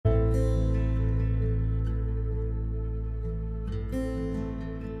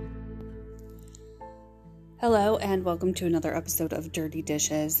Hello and welcome to another episode of Dirty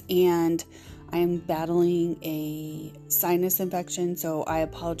Dishes, and I am battling a sinus infection, so I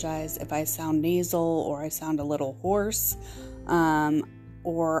apologize if I sound nasal or I sound a little hoarse,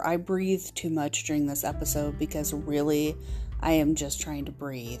 or I breathe too much during this episode because really I am just trying to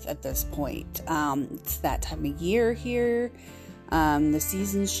breathe at this point. It's that time of year here. The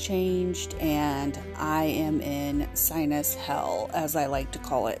season's changed and I am in sinus hell, as I like to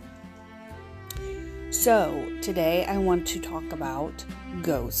call it. So, today I want to talk about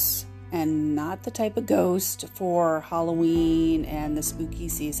ghosts, and not the type of ghost for Halloween and the spooky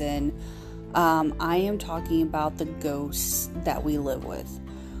season. I am talking about the ghosts that we live with,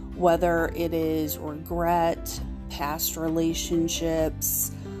 whether it is regret, past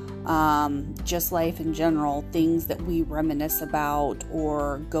relationships, just life in general, things that we reminisce about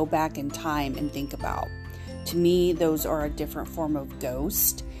or go back in time and think about. To me, those are a different form of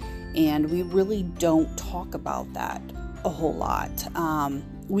ghost. And we really don't talk about that a whole lot.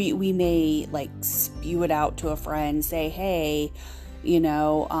 We may spew it out to a friend, say, hey,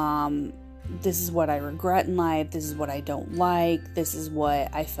 this is what I regret in life. This is what I don't like. This is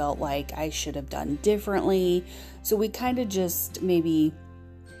what I felt like I should have done differently. So we kind of just maybe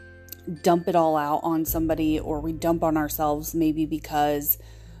dump it all out on somebody, or we dump on ourselves maybe because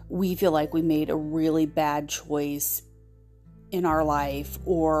we feel like we made a really bad choice in our life,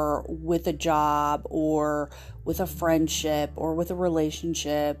 or with a job, or with a friendship, or with a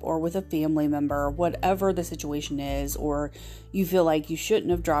relationship, or with a family member, whatever the situation is, or you feel like you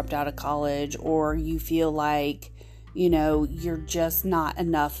shouldn't have dropped out of college, or you feel like, you're just not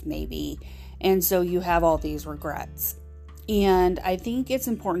enough maybe. And so you have all these regrets. And I think it's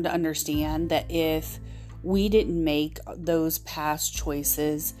important to understand that if we didn't make those past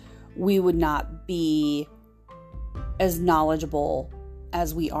choices, we would not be as knowledgeable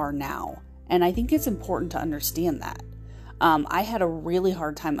as we are now. And I think it's important to understand that. I had a really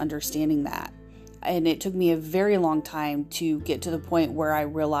hard time understanding that. And it took me a very long time to get to the point where I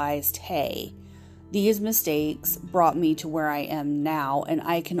realized, hey, these mistakes brought me to where I am now, and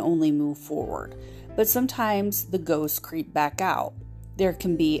I can only move forward. But sometimes the ghosts creep back out. There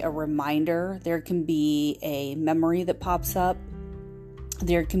can be a reminder. There can be a memory that pops up.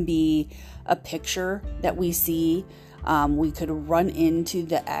 There can be a picture that we see. We could run into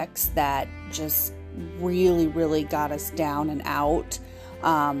the ex that just really, really got us down and out.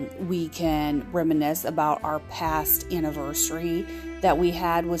 We can reminisce about our past anniversary that we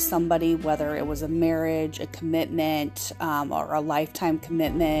had with somebody, whether it was a marriage, a commitment, or a lifetime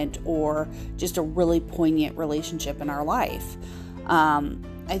commitment, or just a really poignant relationship in our life.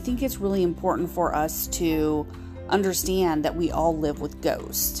 I think it's really important for us to understand that we all live with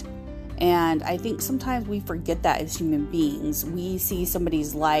ghosts. And I think sometimes we forget that as human beings. We see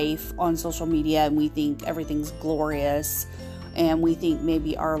somebody's life on social media and we think everything's glorious, and we think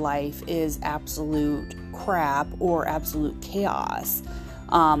maybe our life is absolute crap or absolute chaos.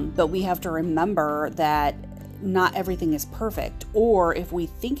 But we have to remember that not everything is perfect. Or if we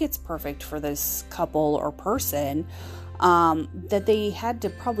think it's perfect for this couple or person, that they had to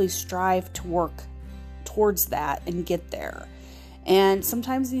probably strive to work towards that and get there. And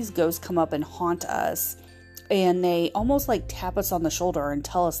sometimes these ghosts come up and haunt us, and they almost tap us on the shoulder and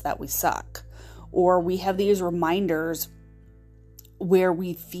tell us that we suck. Or we have these reminders where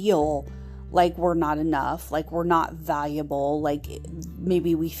we feel like we're not enough, like we're not valuable, like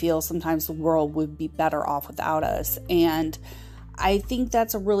maybe we feel sometimes the world would be better off without us. And I think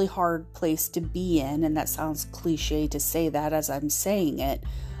that's a really hard place to be in, and that sounds cliche to say that as I'm saying it.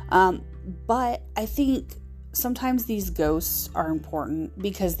 But I think sometimes these ghosts are important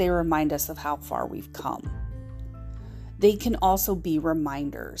because they remind us of how far we've come. They can also be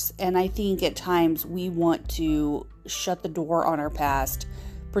reminders. And I think at times we want to shut the door on our past,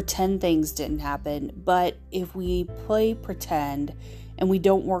 pretend things didn't happen. But if we play pretend and we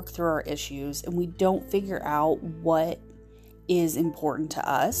don't work through our issues and we don't figure out what is important to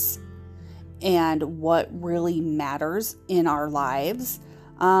us and what really matters in our lives,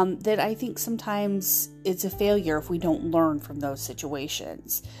 that I think sometimes it's a failure if we don't learn from those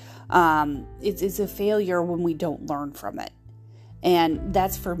situations. It's a failure when we don't learn from it. And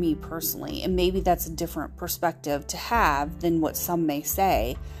that's for me personally. And maybe that's a different perspective to have than what some may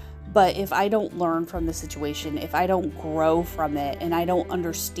say. But if I don't learn from the situation, if I don't grow from it, and I don't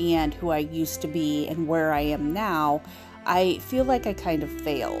understand who I used to be and where I am now, I feel like I kind of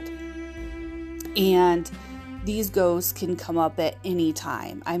failed. And these ghosts can come up at any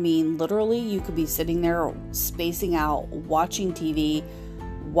time. I mean, literally, you could be sitting there spacing out, watching TV,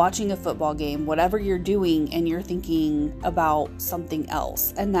 watching a football game, whatever you're doing, and you're thinking about something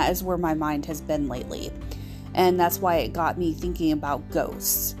else. And that is where my mind has been lately. And that's why it got me thinking about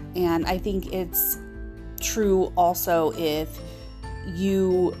ghosts. And I think it's true also if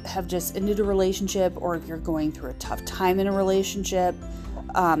you have just ended a relationship, or if you're going through a tough time in a relationship.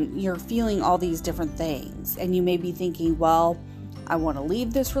 You're feeling all these different things, and you may be thinking, well, I want to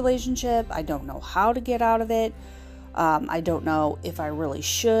leave this relationship. I don't know how to get out of it. I don't know if I really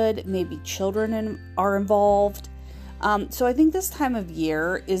should. Maybe children are involved. So I think this time of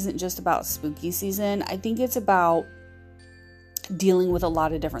year isn't just about spooky season. I think it's about dealing with a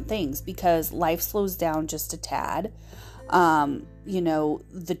lot of different things, because life slows down just a tad.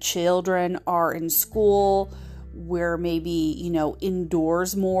 The children are in school. We're maybe,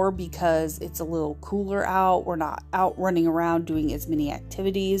 indoors more because it's a little cooler out. We're not out running around doing as many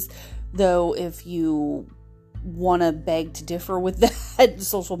activities. Though if you want to beg to differ with that,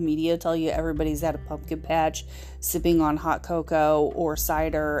 social media tell you everybody's at a pumpkin patch, sipping on hot cocoa or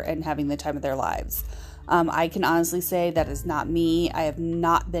cider and having the time of their lives. I can honestly say that is not me. I have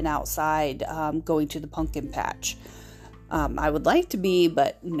not been outside going to the pumpkin patch. I would like to be,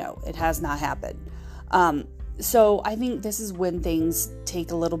 but no, it has not happened. So I think this is when things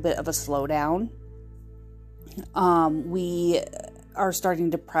take a little bit of a slowdown. We are starting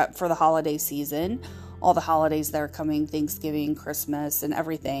to prep for the holiday season, all the holidays that are coming, Thanksgiving, Christmas, and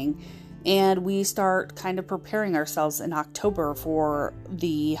everything. And we start kind of preparing ourselves in October for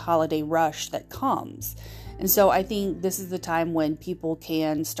the holiday rush that comes. And so I think this is the time when people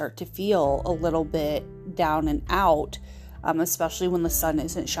can start to feel a little bit down and out. Especially when the sun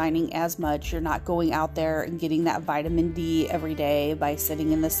isn't shining as much. You're not going out there and getting that vitamin D every day by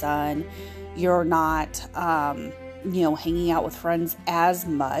sitting in the sun. You're not, hanging out with friends as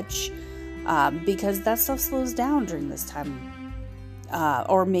much because that stuff slows down during this time.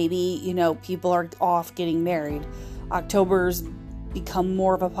 Or maybe, people are off getting married. October's become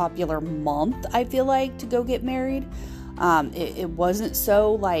more of a popular month, I feel like, to go get married. It wasn't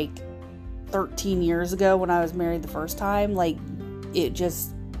so, 13 years ago when I was married the first time. It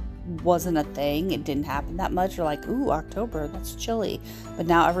just wasn't a thing. It didn't happen that much. You're like, ooh, October, that's chilly. But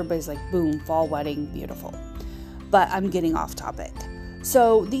now everybody's like, boom, fall wedding, beautiful. But I'm getting off topic.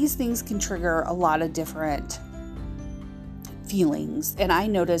 So these things can trigger a lot of different feelings, and I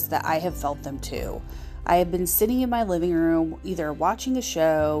noticed that I have felt them too. I have been sitting in my living room, either watching a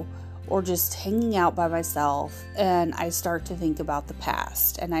show or just hanging out by myself, and I start to think about the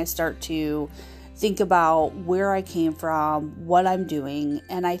past, and I start to think about where I came from, what I'm doing.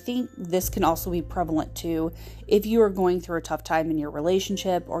 And I think this can also be prevalent too if you are going through a tough time in your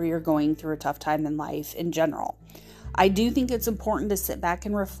relationship, or you're going through a tough time in life in general. I do think it's important to sit back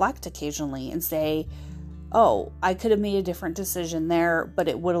and reflect occasionally and say, oh, I could have made a different decision there, but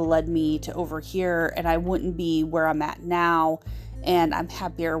it would have led me to over here, and I wouldn't be where I'm at now, and I'm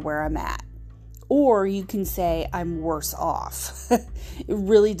happier where I'm at. Or you can say, I'm worse off. It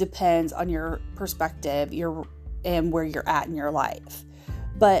really depends on your perspective and where you're at in your life.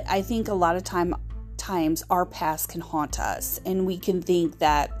 But I think a lot of times our past can haunt us, and we can think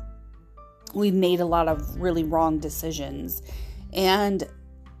that we've made a lot of really wrong decisions. And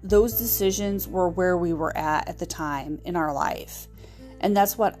those decisions were where we were at the time in our life. And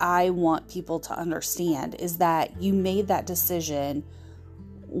that's what I want people to understand, is that you made that decision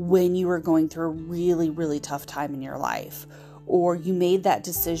when you were going through a really, really tough time in your life. Or you made that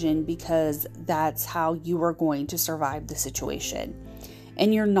decision because that's how you were going to survive the situation.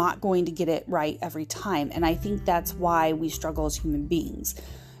 And you're not going to get it right every time. And I think that's why we struggle as human beings.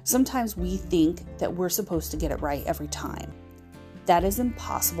 Sometimes we think that we're supposed to get it right every time. That is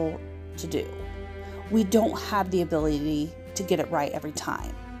impossible to do. We don't have the ability to get it right every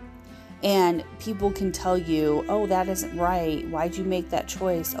time. And people can tell you, oh, that isn't right. Why'd you make that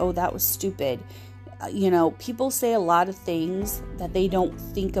choice? Oh, that was stupid. People say a lot of things that they don't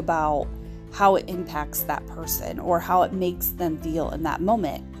think about how it impacts that person or how it makes them feel in that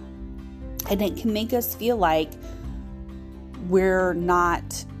moment. And it can make us feel like we're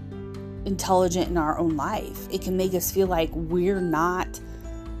not intelligent in our own life. It can make us feel like we're not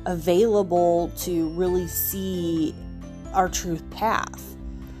available to really see our truth path.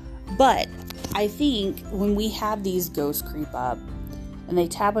 But I think when we have these ghosts creep up and they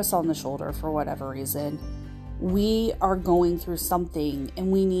tap us on the shoulder for whatever reason, we are going through something,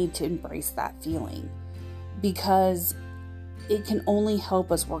 and we need to embrace that feeling, because it can only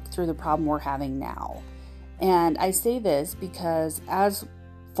help us work through the problem we're having now. And I say this because as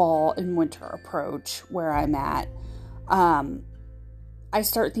fall and winter approach where I'm at, I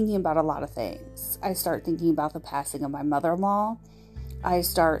start thinking about a lot of things. I start thinking about the passing of my mother-in-law. I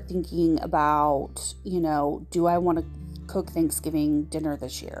start thinking about, do I want to cook Thanksgiving dinner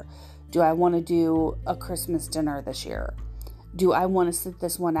this year? Do I want to do a Christmas dinner this year? Do I want to sit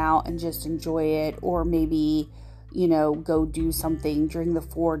this one out and just enjoy it? Or maybe, go do something during the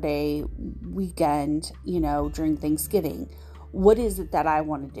 4-day weekend, during Thanksgiving? What is it that I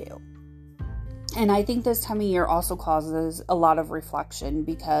want to do? And I think this time of year also causes a lot of reflection,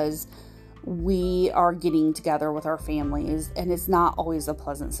 because we are getting together with our families, and it's not always a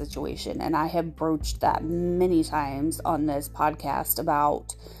pleasant situation. And I have broached that many times on this podcast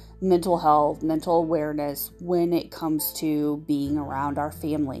about mental health, mental awareness when it comes to being around our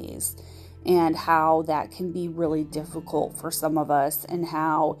families, and how that can be really difficult for some of us, and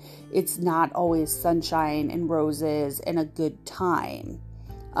how it's not always sunshine and roses and a good time.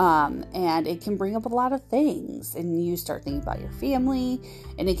 And it can bring up a lot of things, and you start thinking about your family,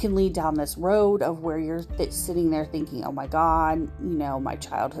 and it can lead down this road of where you're sitting there thinking, oh my God, my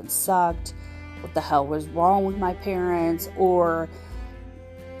childhood sucked. What the hell was wrong with my parents? Or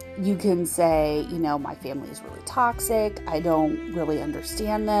you can say, my family is really toxic. I don't really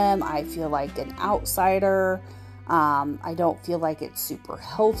understand them. I feel like an outsider. I don't feel like it's super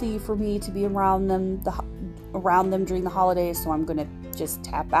healthy for me to be around them during the holidays. So I'm going to just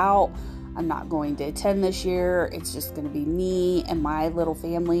tap out. I'm not going to attend this year. It's just going to be me and my little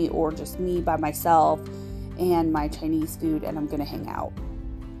family, or just me by myself and my Chinese food, and I'm going to hang out.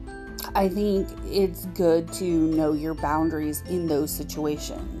 I think it's good to know your boundaries in those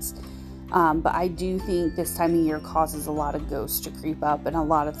situations. But I do think this time of year causes a lot of ghosts to creep up, and a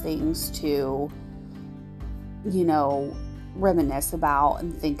lot of things to, reminisce about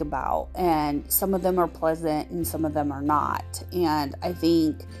and think about. And some of them are pleasant and some of them are not. And I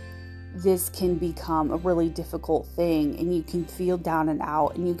think this can become a really difficult thing, and you can feel down and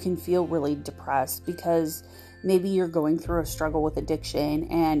out, and you can feel really depressed, because maybe you're going through a struggle with addiction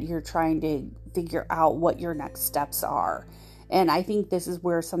and you're trying to figure out what your next steps are. And I think this is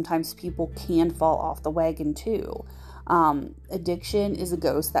where sometimes people can fall off the wagon too. Addiction is a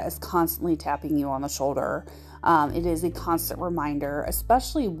ghost that is constantly tapping you on the shoulder. It is a constant reminder,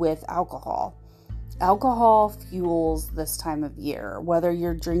 especially with alcohol. Alcohol fuels this time of year, whether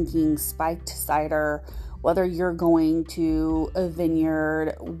you're drinking spiked cider, whether you're going to a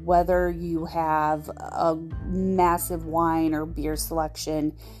vineyard, whether you have a massive wine or beer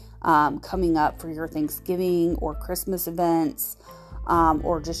selection coming up for your Thanksgiving or Christmas events,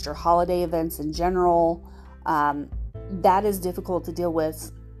 or just your holiday events in general. That is difficult to deal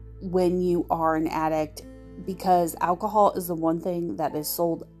with when you are an addict, because alcohol is the one thing that is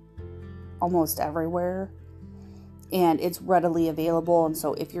sold almost everywhere, and it's readily available. And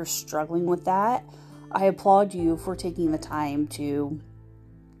so if you're struggling with that, I applaud you for taking the time to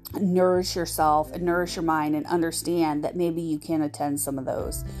nourish yourself and nourish your mind, and understand that maybe you can't attend some of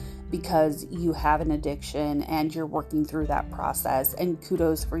those because you have an addiction and you're working through that process. And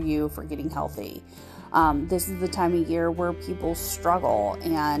kudos for you for getting healthy. This is the time of year where people struggle,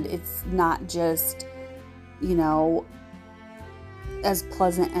 and it's not just, as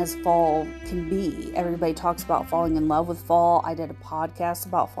pleasant as fall can be. Everybody talks about falling in love with fall. I did a podcast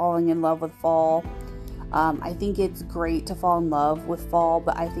about falling in love with fall. I think it's great to fall in love with fall,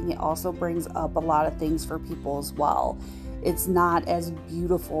 but I think it also brings up a lot of things for people as well. It's not as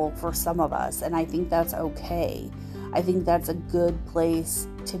beautiful for some of us, and I think that's okay. I think that's a good place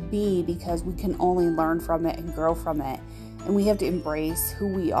to be, because we can only learn from it and grow from it. And we have to embrace who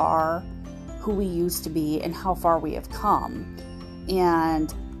we are, who we used to be, and how far we have come.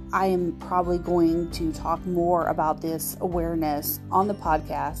 And I am probably going to talk more about this awareness on the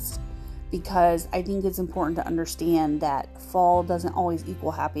podcast, because I think it's important to understand that fall doesn't always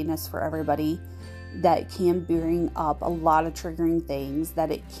equal happiness for everybody, that it can bring up a lot of triggering things,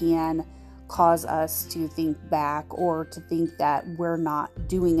 that it can cause us to think back, or to think that we're not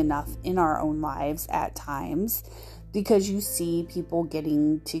doing enough in our own lives at times, because you see people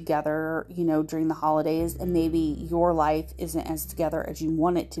getting together, during the holidays, and maybe your life isn't as together as you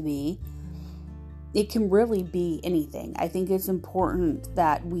want it to be. It can really be anything. I think it's important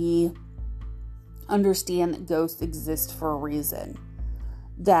that we understand that ghosts exist for a reason,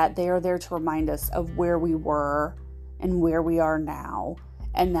 that they are there to remind us of where we were and where we are now,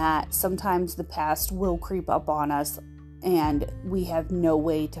 and that sometimes the past will creep up on us and we have no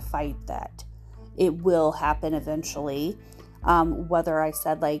way to fight that. It will happen eventually. Whether I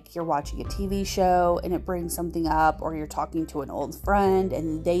said, like, you're watching a TV show and it brings something up, or you're talking to an old friend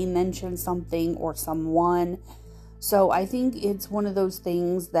and they mention something or someone. So I think it's one of those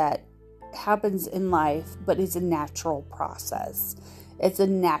things that happens in life, but it's a natural process. It's a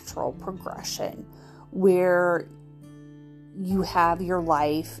natural progression where you have your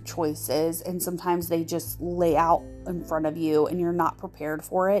life choices, and sometimes they just lay out in front of you and you're not prepared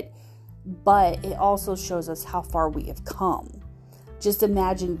for it. but it also shows us how far we have come. Just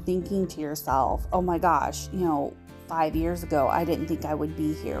imagine thinking to yourself, oh my gosh, 5 years ago, I didn't think I would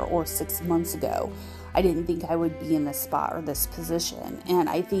be here, or 6 months ago, I didn't think I would be in this spot or this position. And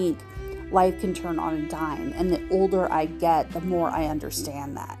I think life can turn on a dime. And the older I get, the more I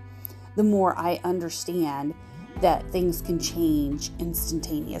understand that. The more I understand that things can change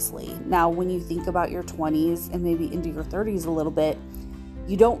instantaneously. Now, when you think about your 20s and maybe into your 30s a little bit,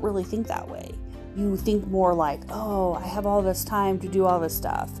 you don't really think that way. You think more like, oh, I have all this time to do all this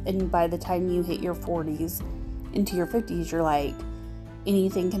stuff. And by the time you hit your 40s into your 50s, you're like,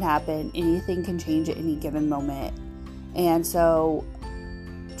 anything can happen, anything can change at any given moment. And so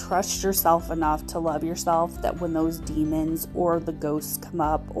trust yourself enough to love yourself that when those demons or the ghosts come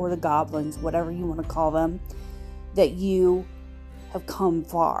up, or the goblins, whatever you want to call them, that you have come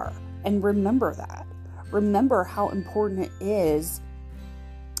far. And remember that. Remember how important it is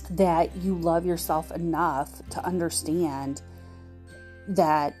that you love yourself enough to understand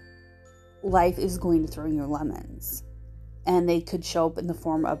that life is going to throw you lemons. And they could show up in the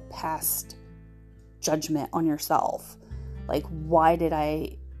form of past judgment on yourself. Like, why did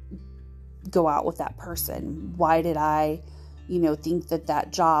I go out with that person? Why did I, think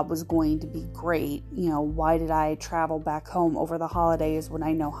that job was going to be great? Why did I travel back home over the holidays when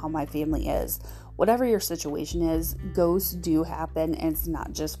I know how my family is? Whatever your situation is, ghosts do happen, and it's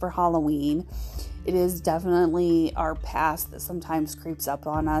not just for Halloween. It is definitely our past that sometimes creeps up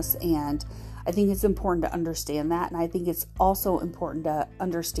on us, and I think it's important to understand that. And I think it's also important to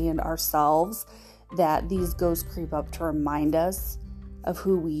understand ourselves, that these ghosts creep up to remind us of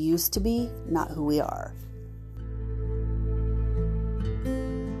who we used to be, not who we are.